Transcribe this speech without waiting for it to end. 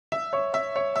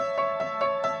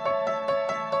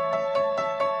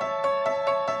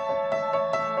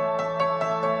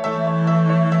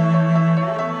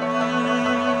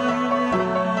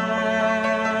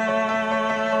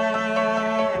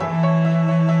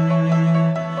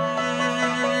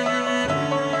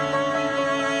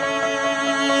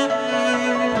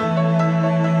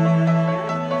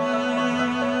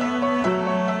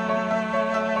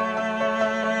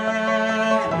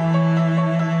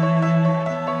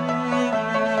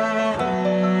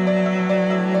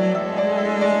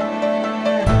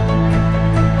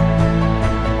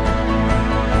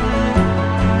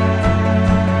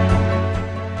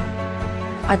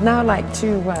I'd now like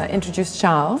to introduce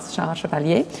Charles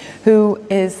Chevallier, who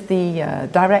is the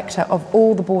director of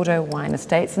all the Bordeaux wine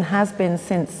estates and has been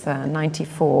since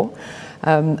 '94.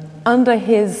 Under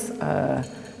his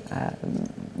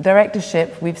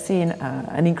directorship, we've seen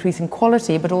an increase in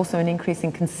quality, but also an increase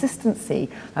in consistency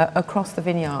across the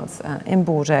vineyards in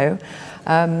Bordeaux.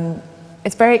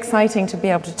 It's very exciting to be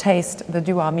able to taste the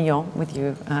Duhart Milon with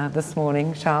you this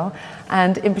morning, Charles,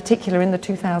 and in particular in the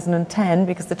 2010,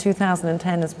 because the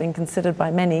 2010 has been considered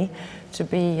by many to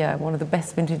be one of the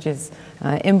best vintages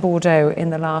in Bordeaux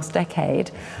in the last decade.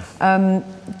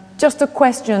 Just a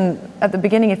question at the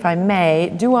beginning, if I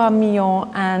may. Duhart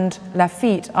Milon and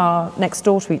Lafite are next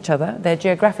door to each other. They're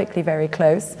geographically very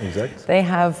close. Exactly. They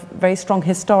have very strong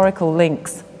historical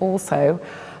links also.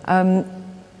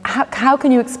 How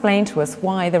can you explain to us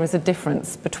why there is a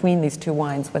difference between these two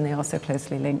wines when they are so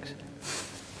closely linked?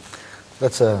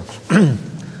 That's a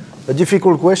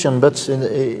difficult question, but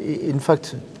in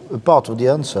fact, a part of the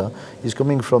answer is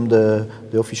coming from the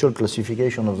official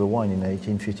classification of the wine in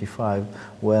 1855,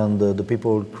 when the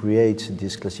people create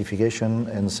this classification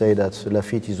and say that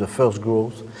Lafite is the first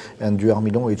growth and Duhart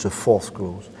Milon is the fourth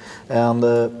growth. And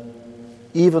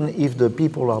even if the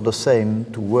people are the same,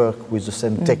 to work with the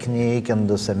same technique and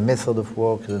the same method of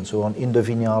work and so on, in the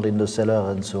vineyard, in the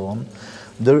cellar and so on,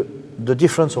 the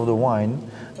difference of the wine,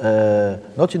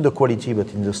 not in the quality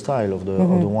but in the style of the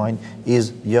wine,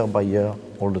 is year by year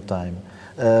all the time.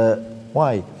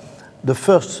 Why? The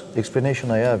first explanation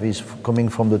I have is coming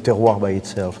from the terroir by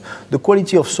itself. The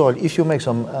quality of soil, if you make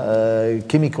some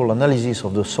chemical analysis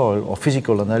of the soil or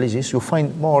physical analysis, you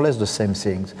find more or less the same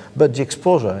things, but the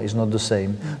exposure is not the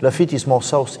same. Lafite is more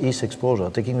southeast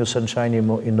exposure, taking the sunshine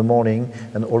in the morning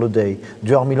and all the day.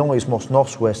 Duhart Milon is more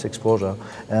northwest exposure,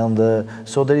 and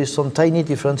so there is some tiny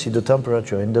difference in the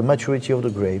temperature, in the maturity of the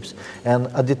grapes. And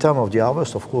at the time of the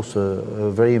harvest, of course,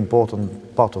 a very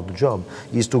important part of the job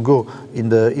is to go in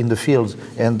the field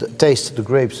and taste the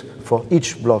grapes for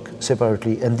each block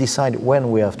separately and decide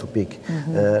when we have to pick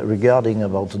regarding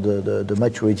about the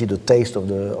maturity, the taste of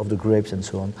the grapes and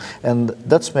so on. And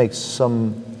that makes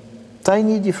some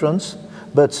tiny difference,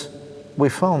 but we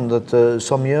found that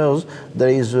some years there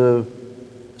is a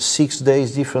 6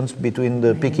 days difference between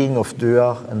the picking of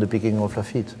Duhart and the picking of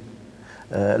Lafite.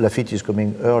 Lafite is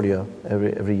coming earlier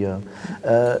every year.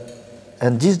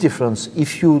 And this difference,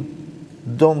 if you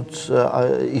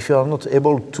are not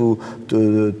able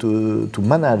to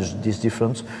manage this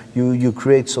difference, you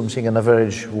create something, an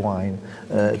average wine.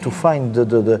 To find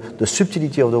the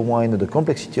subtlety of the wine, the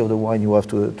complexity of the wine, you have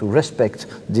to respect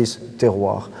this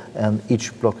terroir and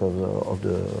each block of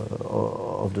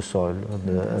the soil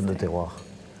and the terroir.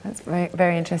 That's very,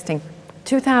 very interesting.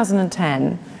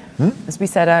 2010, as we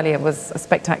said earlier, was a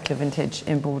spectacular vintage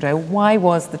in Bordeaux. Why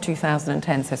was the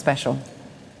 2010 so special?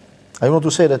 I want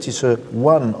to say that it's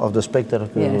one of the spectacular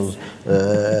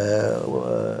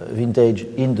vintage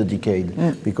in the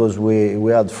decade, because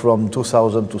we had from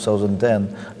 2000 to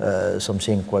 2010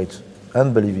 something quite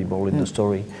unbelievable in the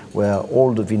story, where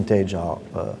all the vintage are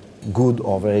good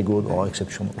or very good or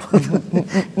exceptional.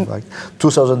 In fact,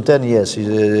 2010, yes,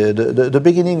 the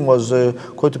beginning was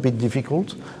quite a bit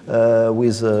difficult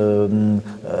with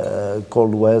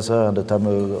cold weather and the time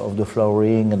of the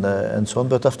flowering and so on.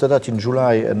 But after that, in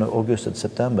July and August and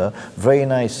September, very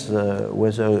nice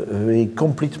weather, very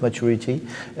complete maturity,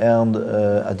 and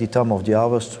at the time of the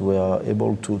harvest, we are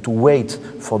able to wait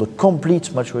for the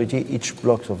complete maturity each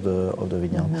block of the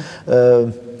vineyard.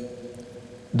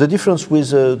 The difference with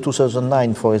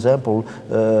 2009, for example,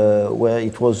 where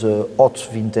it was a hot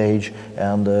vintage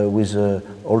and with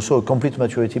also a complete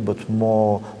maturity, but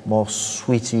more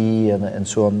sweety and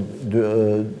so on.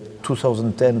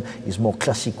 2010 is more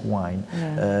classic wine,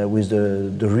 with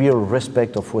the real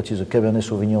respect of what is a Cabernet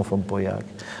Sauvignon from Pauillac.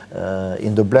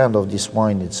 In the blend of this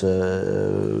wine, it's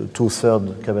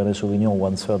 2/3 Cabernet Sauvignon,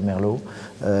 1/3 Merlot,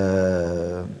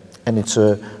 and it's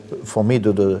for me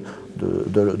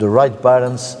the right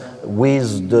balance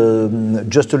with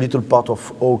just a little part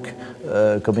of oak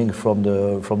coming from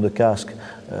the cask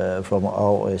from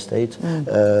our estate,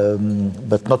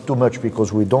 but not too much,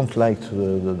 because we don't like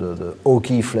the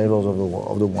oaky flavors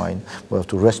of the wine. We have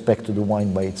to respect the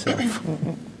wine by itself.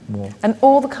 And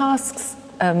all the casks,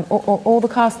 all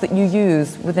the casks that you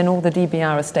use within all the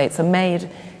DBR estates are made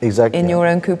in your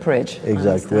own cooperage.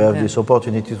 Exactly. We have this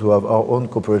opportunity to have our own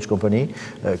cooperage company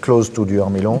close to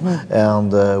Duhart Milon,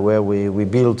 and where we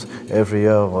build every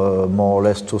year more or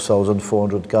less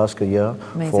 2,400 casks a year.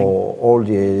 Amazing. For all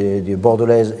the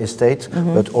Bordelais estate,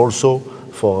 but also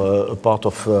for a part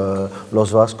of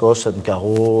Los Vascos and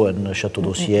Caro and Château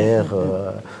d'Aussière.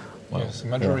 Yes,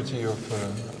 majority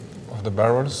of of the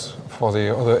barrels for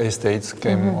the other estates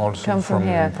came also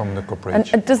from the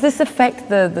cooperage. And does this affect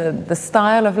the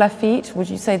style of Lafite? Would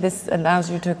you say this allows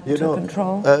you to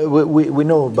control? We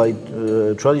know by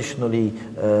traditionally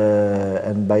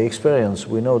and by experience,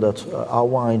 we know that our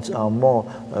wines are more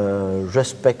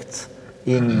respect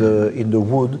in the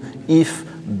wood if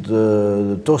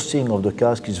the toasting of the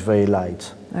cask is very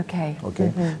light. Okay.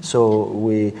 Okay. So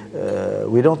we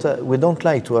don't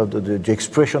like to have the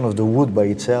expression of the wood by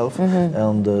itself,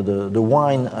 and the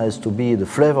wine has to be, the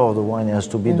flavor of the wine has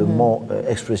to be the more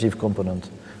expressive component.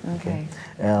 Okay.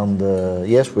 And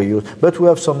yes, we use, but we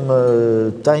have some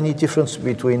tiny difference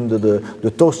between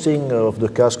the toasting of the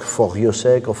cask for Vieux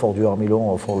Sec or for Duhart Milon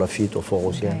or for Lafite or for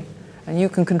Rosier. Okay. And you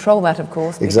can control that, of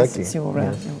course, because exactly. it's your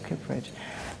cooperage.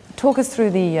 Talk us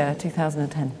through the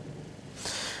 2010.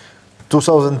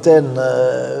 2010,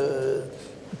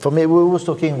 for me, we was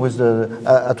talking with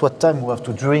at what time we have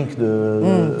to drink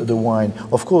the wine.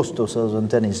 Of course,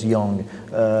 2010 is young,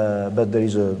 but there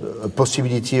is a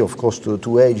possibility, of course,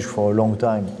 to age for a long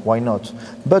time. Why not?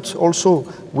 But also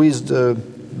with the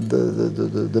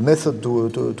method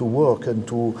to work and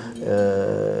to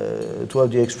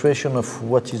have the expression of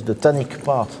what is the tannic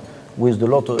part, with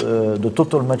the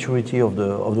total maturity of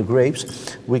the grapes,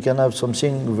 we can have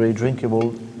something very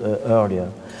drinkable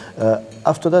earlier.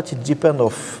 After that, it depends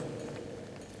of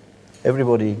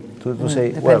everybody to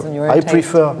say, well, I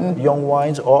prefer young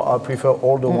wines or I prefer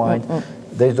older wine.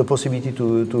 There is the possibility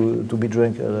to be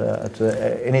drunk at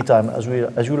any time as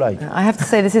you like. I have to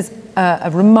say this is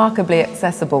remarkably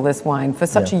accessible, this wine. For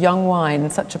such a young wine,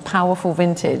 such a powerful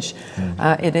vintage,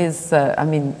 it is, I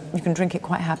mean, you can drink it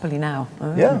quite happily now.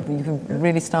 You can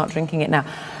really start drinking it now.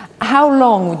 How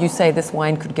long would you say this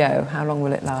wine could go? How long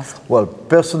will it last? Well,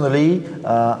 personally,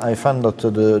 I find that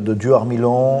the Duhart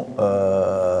Milon,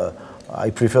 I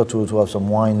prefer to have some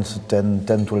wines 10,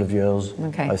 12 years.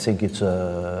 Okay. I think it's,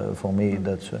 for me,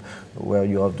 that's where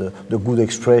you have the good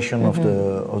expression of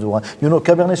the wine. You know,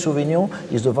 Cabernet Sauvignon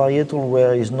is the varietal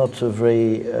where it's not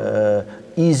very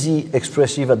easy,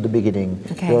 expressive at the beginning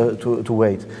to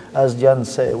wait. As Diane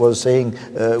was saying,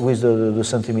 with the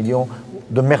Saint-Emilion,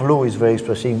 the Merlot is very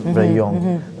expressive, very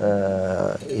young.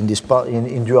 In this part,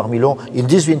 in Duhart Milon, in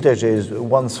this vintage, there is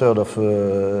 1/3 of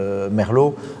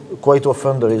Merlot. Quite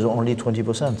often, there is only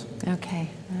 20%. Okay,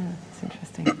 that's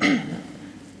interesting.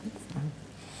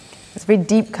 It's very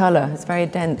deep color. It's very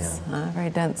dense. Very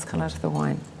dense color to the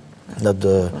wine. That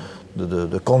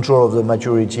the control of the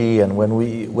maturity, and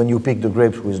when you pick the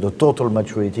grapes with the total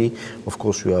maturity, of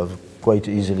course, you have quite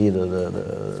easily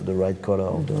the right color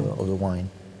of the wine.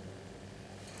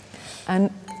 And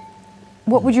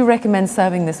what would you recommend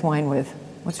serving this wine with?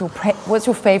 What's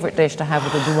your favorite dish to have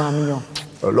with a Duhart Milon?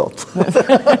 A lot.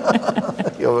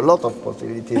 You have a lot of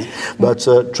possibilities. But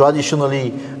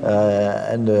traditionally,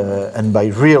 and by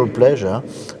real pleasure,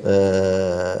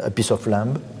 a piece of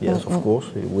lamb, yes, of course,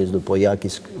 with the Pauillac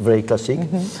is very classic,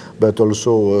 but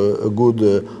also a good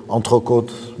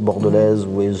entrecôte bordelaise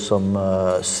with some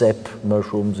cèpe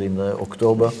mushrooms in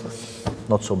October.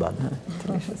 Not so bad.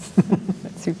 Delicious.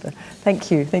 Super.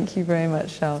 Thank you very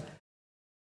much, Charles.